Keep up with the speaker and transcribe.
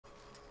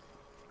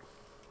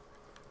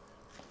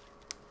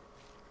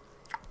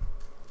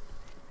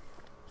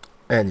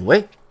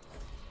Anyway,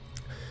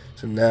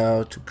 so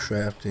now to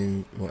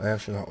crafting. Well,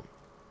 actually, hold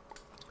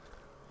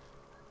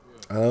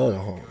on. Hold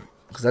on.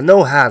 Because I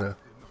know how to.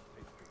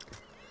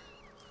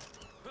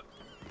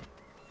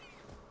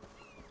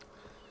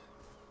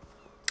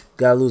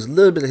 Gotta lose a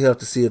little bit of health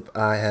to see if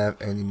I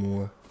have any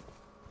more.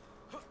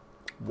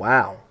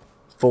 Wow.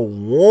 For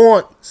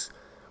once,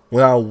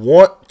 when I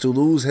want to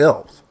lose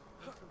health,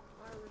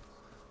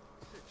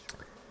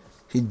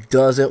 he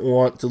doesn't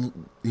want to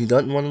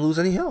lose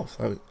any health.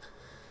 I mean,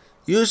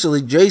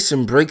 usually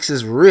Jason breaks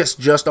his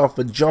wrist just off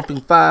of jumping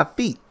 5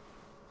 feet.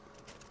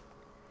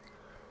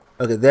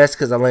 Okay, that's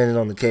because I landed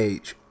on the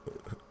cage.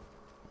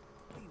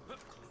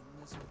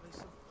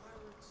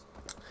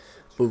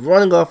 But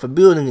running off a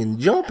building and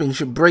jumping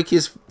should break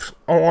his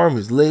arm,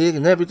 his leg,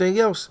 and everything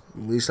else.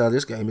 At least how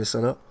this game is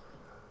set up.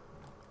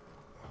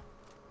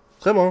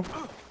 Come on.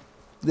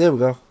 There we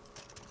go.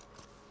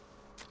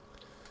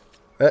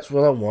 That's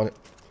what I wanted.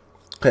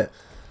 Okay.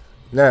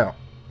 Now,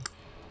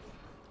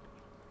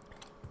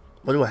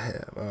 what do I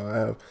have? I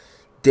have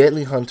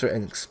Deadly Hunter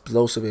and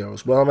Explosive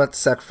Arrows. Well, I'm going to have to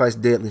sacrifice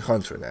Deadly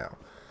Hunter now.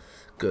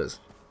 Because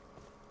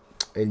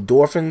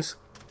endorphins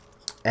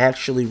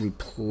actually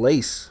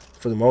replace,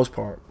 for the most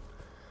part,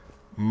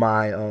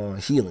 my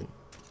healing.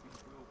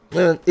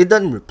 Well, it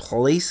doesn't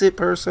replace it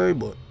per se,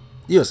 but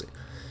you'll see.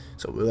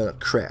 So we're going to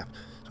craft.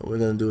 So what we're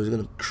going to do is we're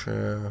going to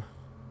craft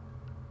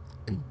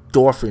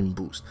endorphin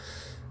boost.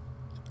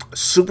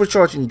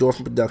 Supercharge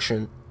endorphin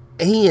production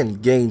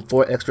and gain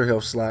 4 extra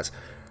health slots.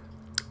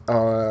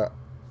 And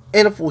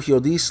a full heal.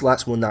 These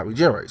slots will not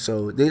regenerate.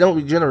 So they don't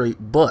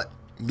regenerate, but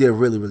they're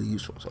really, really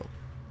useful. So,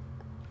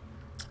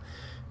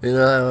 you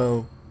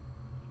know,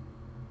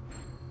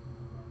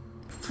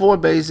 4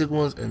 basic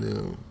ones, and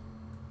then,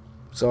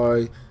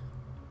 sorry,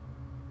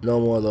 no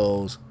more of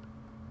those.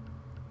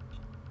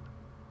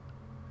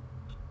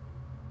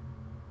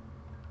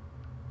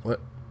 What?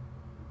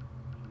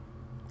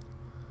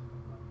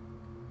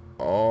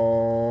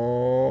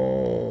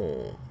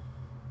 Oh,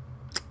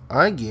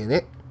 I get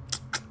it.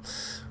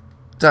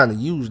 Time to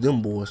use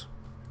them boys.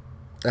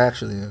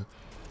 Actually,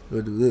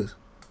 we'll do this.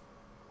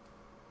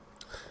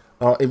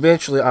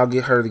 Eventually, I'll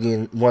get hurt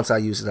again. Once I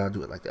use it, I'll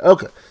do it like that.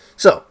 Okay,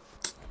 so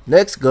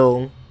next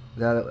goal.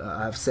 Now that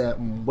I've sat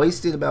and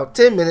wasted about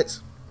 10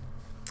 minutes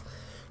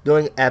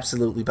doing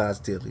absolutely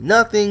positively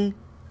nothing,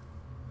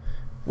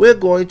 we're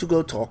going to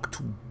go talk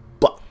to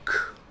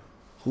Buck,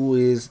 who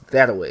is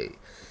that away.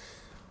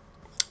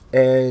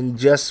 And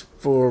just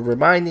for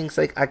reminding's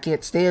sake, I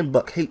can't stand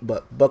Buck. Hate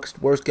Buck. Buck's the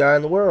worst guy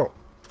in the world.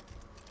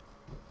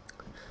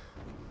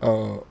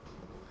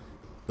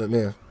 But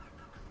man,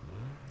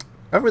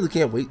 I really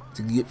can't wait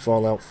to get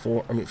Far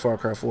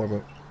Cry 4,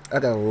 but I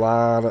got a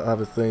lot of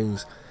other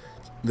things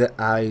that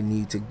I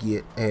need to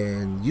get,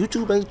 and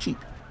YouTube ain't cheap.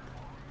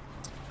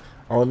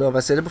 I don't know if I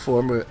said it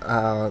before, but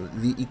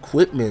the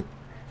equipment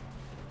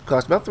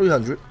cost about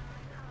 $300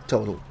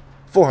 total,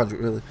 $400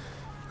 really,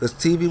 because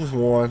TV was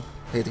one.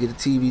 I had to get a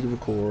TV to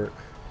record.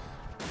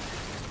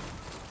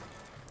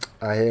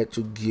 I had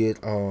to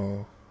get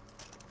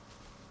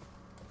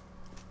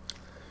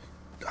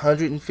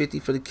 150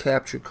 for the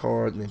capture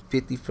card and then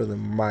 50 for the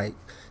mic.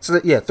 So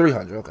that, yeah,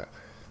 300. Okay,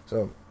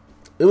 so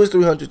it was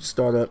 300 to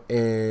start up,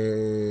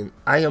 and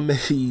I have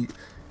made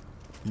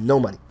no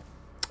money.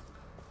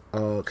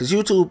 Because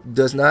YouTube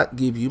does not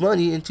give you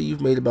money until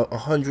you've made about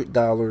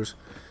 $100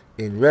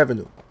 in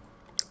revenue.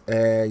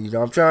 And, you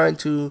know, I'm trying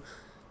to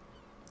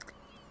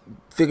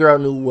figure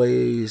out new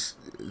ways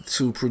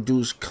to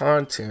produce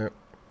content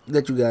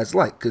that you guys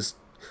like. Because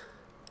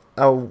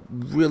I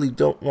really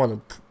don't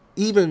want to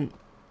even...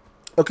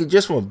 Okay,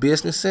 just from a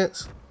business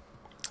sense,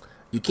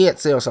 you can't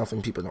sell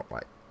something people don't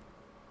like.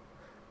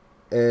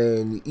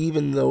 And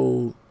even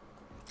though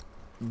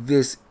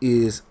this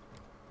is...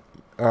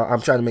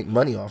 I'm trying to make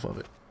money off of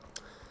it,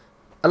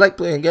 I like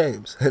playing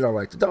games, and I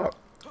like to talk.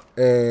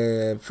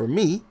 And for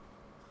me,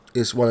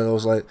 it's one of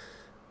those like,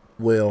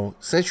 well,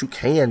 since you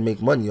can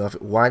make money off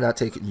it, why not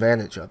take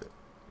advantage of it?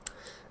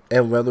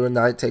 And whether or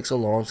not it takes a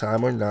long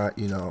time or not,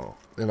 you know,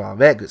 and all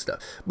that good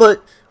stuff.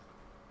 But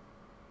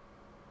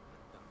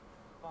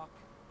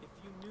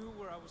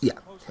yeah.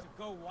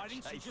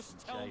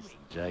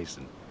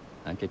 Jason,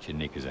 don't get your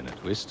knickers in a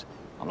twist.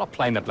 I'm not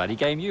playing the bloody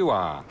game you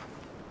are.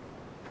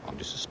 I'm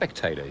just a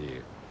spectator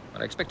here.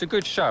 But I expect a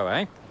good show,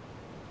 eh?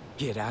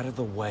 Get out of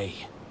the way.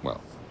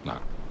 Well, no,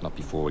 not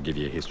before we give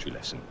you a history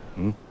lesson.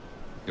 You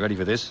ready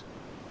for this?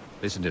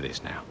 Listen to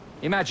this now.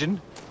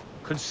 Imagine,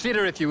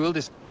 consider if you will,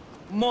 this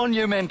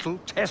monumental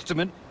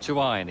testament to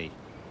irony.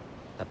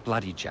 The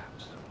bloody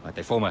Japs, like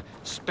they form a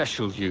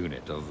special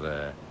unit of,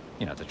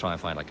 you know, to try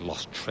and find like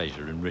lost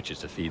treasure and riches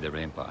to feed their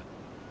empire.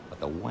 But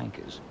the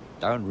wankers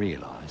don't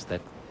realize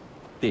that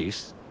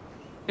this,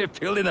 you're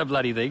building a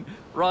bloody thing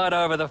right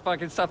over the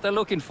fucking stuff they're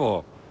looking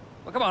for.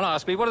 Well, come on,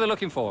 ask me, what are they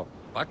looking for,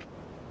 Buck?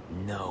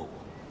 No.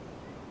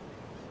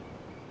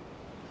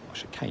 I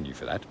should cane you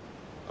for that.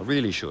 I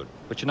really should.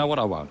 But you know what,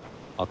 I won't.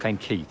 I'll cane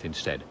Keith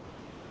instead.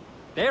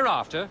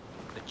 Thereafter,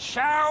 the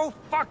Chow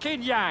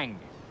fucking Yang.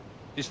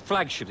 This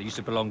flagship that used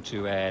to belong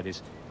to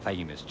this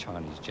famous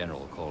Chinese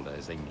general called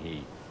a Zing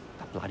He.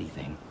 That bloody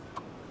thing.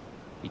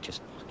 He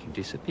just fucking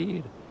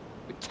disappeared.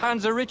 With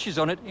tons of riches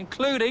on it,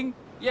 including,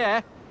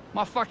 yeah,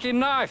 my fucking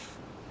knife.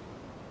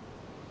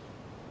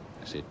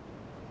 That's it.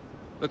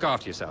 Look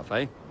after yourself,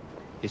 eh?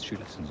 History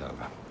lesson's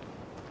over.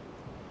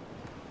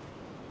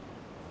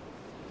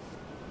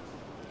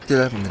 Did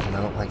I have a minute?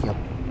 I don't like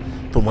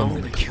him. But one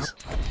moment, please.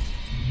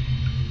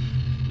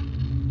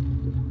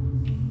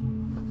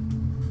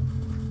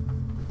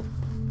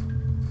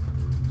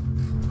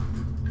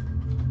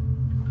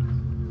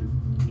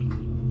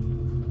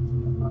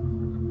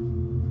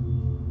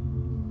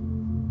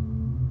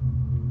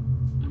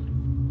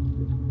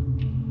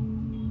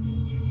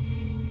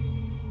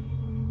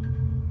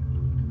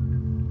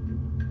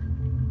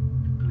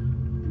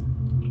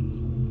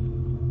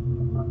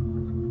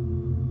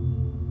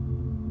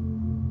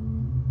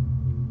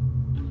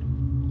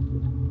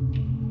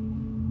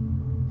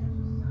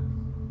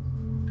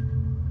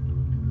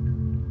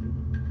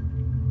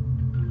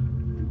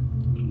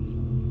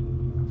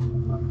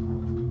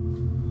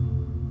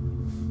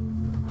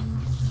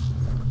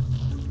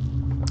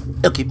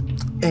 Okay,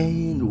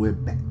 and we're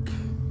back.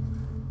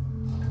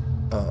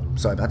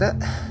 Sorry about that.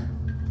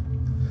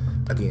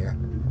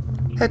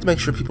 Again, had to make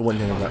sure people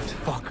wouldn't interrupt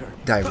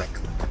directly.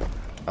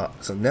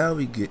 So now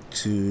we get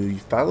to you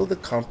follow the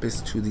compass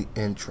to the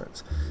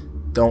entrance.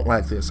 Don't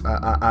like this.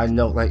 I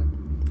know, like,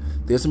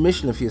 there's a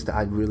mission of his that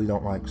I really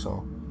don't like,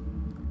 so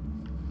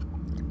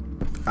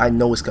I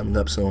know it's coming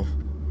up soon.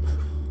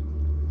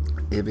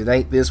 If it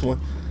ain't this one,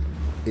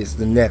 it's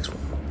the next one.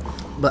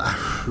 But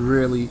I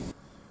really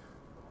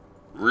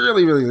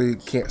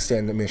can't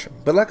stand the mission.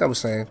 But like I was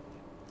saying,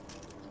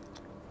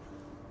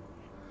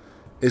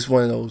 it's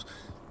one of those,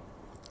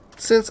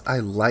 since I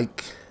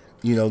like,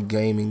 you know,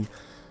 gaming,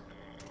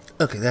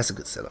 okay, that's a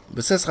good setup.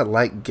 But since I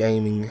like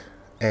gaming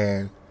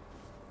and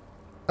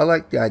I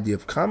like the idea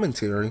of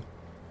commentary,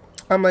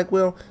 I'm like,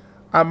 well,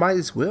 I might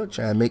as well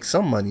try and make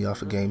some money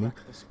off of gaming,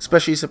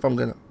 especially if I'm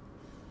gonna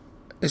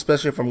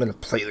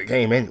play the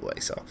game anyway.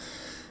 So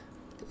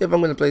if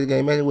I'm gonna play the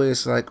game anyway,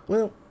 it's like,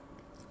 well,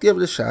 give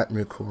it a shot and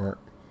record.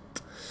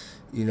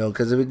 You know,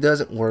 because if it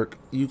doesn't work,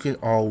 you can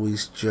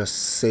always just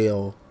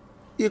sell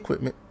the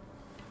equipment.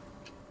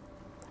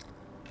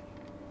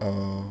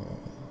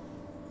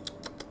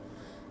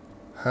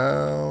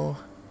 How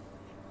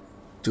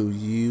do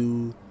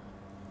you...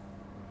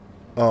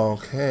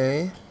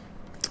 Okay.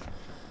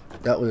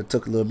 That would have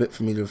took a little bit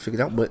for me to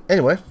figure it out, but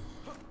anyway.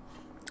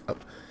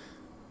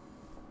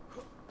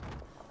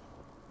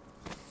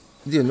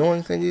 The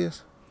annoying thing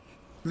is,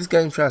 this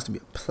game tries to be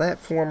a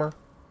platformer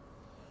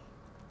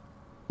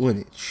when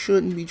it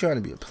shouldn't be trying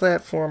to be a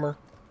platformer.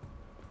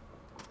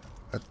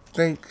 I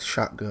think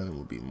shotgun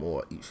would be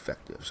more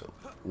effective, so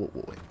we'll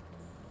wait.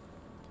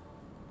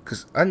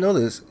 Because I know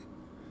there's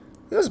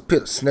a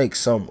pit of snakes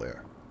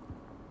somewhere.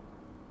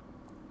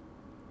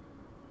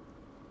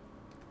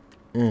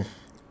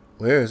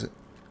 Where is it?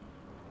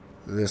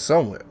 There's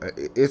somewhere.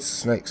 It's a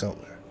snake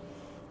somewhere.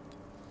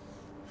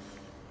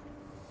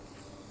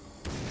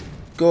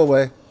 Go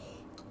away.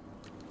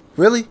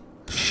 Really?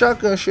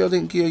 Shotgun shell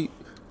didn't kill you?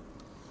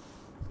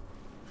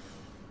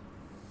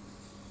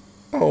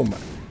 Oh my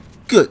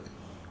good.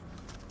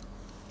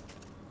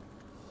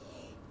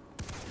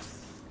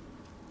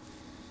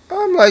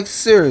 I'm like,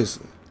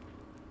 seriously.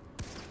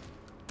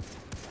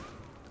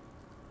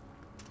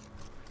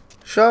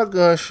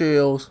 Shotgun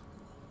shells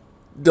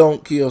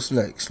don't kill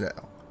snakes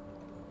now.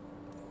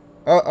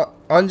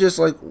 I'm just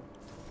like,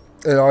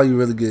 and all you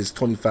really get is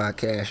 25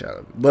 cash out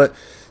of it. But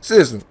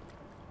seriously,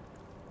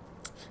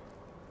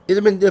 it'd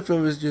have been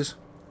different if it's just,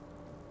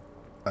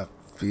 I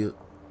feel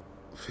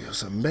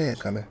something bad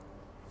coming.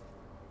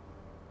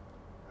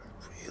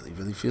 I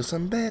really feel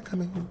something bad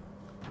coming.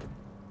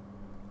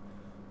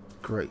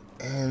 Great.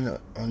 And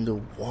the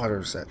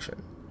underwater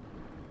section.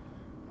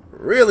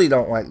 Really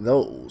don't like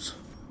those.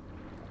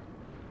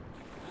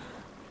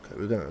 Okay,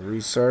 we're gonna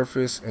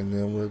resurface and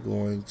then we're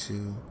going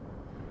to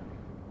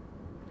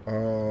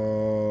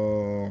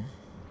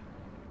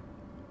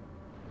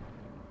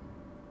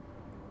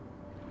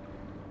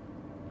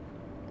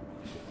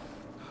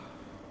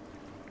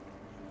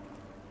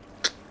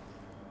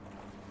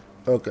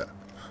okay.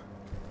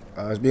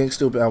 I was being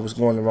stupid. I was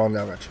going the wrong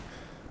direction.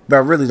 But I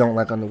really don't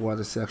like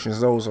underwater sections.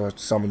 Those are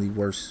some of the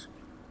worst.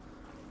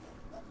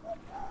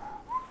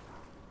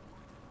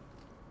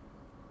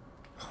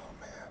 Oh,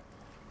 man.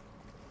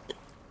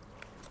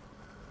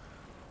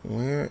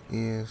 Where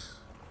is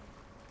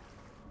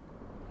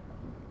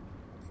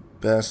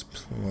the best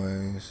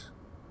place?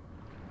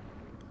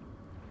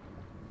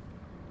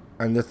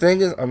 And the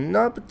thing is, I'm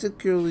not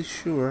particularly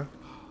sure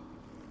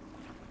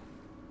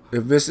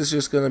if this is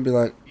just going to be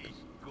like,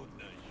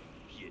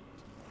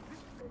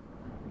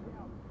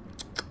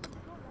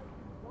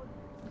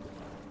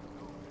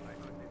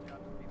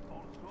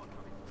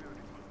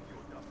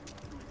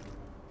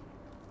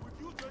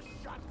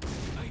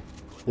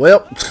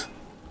 well,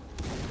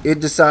 it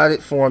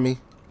decided for me.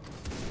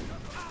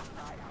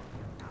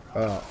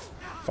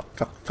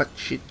 Fuck,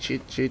 shit,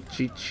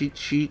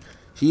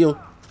 heal.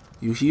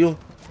 You heal?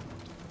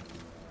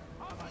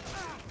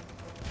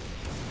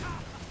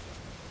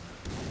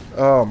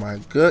 Oh my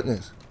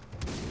goodness.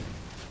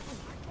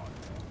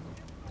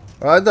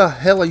 Why the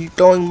hell are you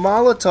throwing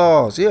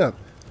Molotovs? Yeah.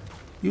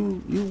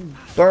 You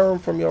burn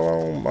from your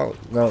own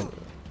no.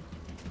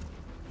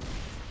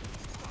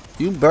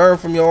 You burn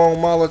from your own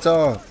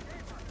Molotov.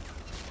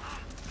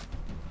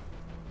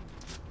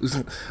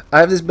 I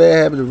have this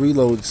bad habit of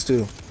reloads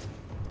too.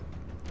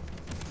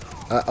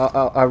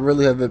 I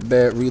really have a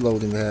bad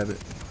reloading habit.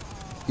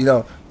 You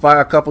know,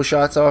 fire a couple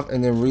shots off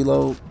and then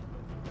reload.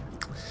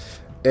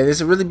 And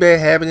it's a really bad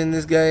habit in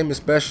this game,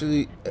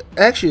 especially.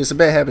 Actually, it's a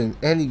bad habit in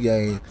any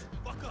game.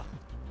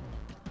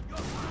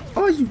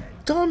 Oh, you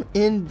dumb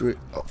inbred.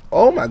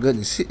 Oh my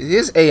goodness,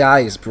 his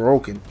AI is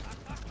broken.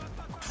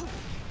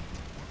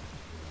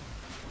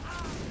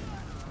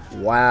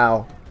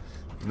 Wow,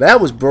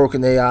 that was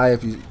broken AI.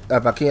 If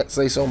I can't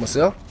say so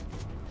myself.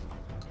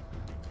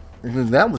 That was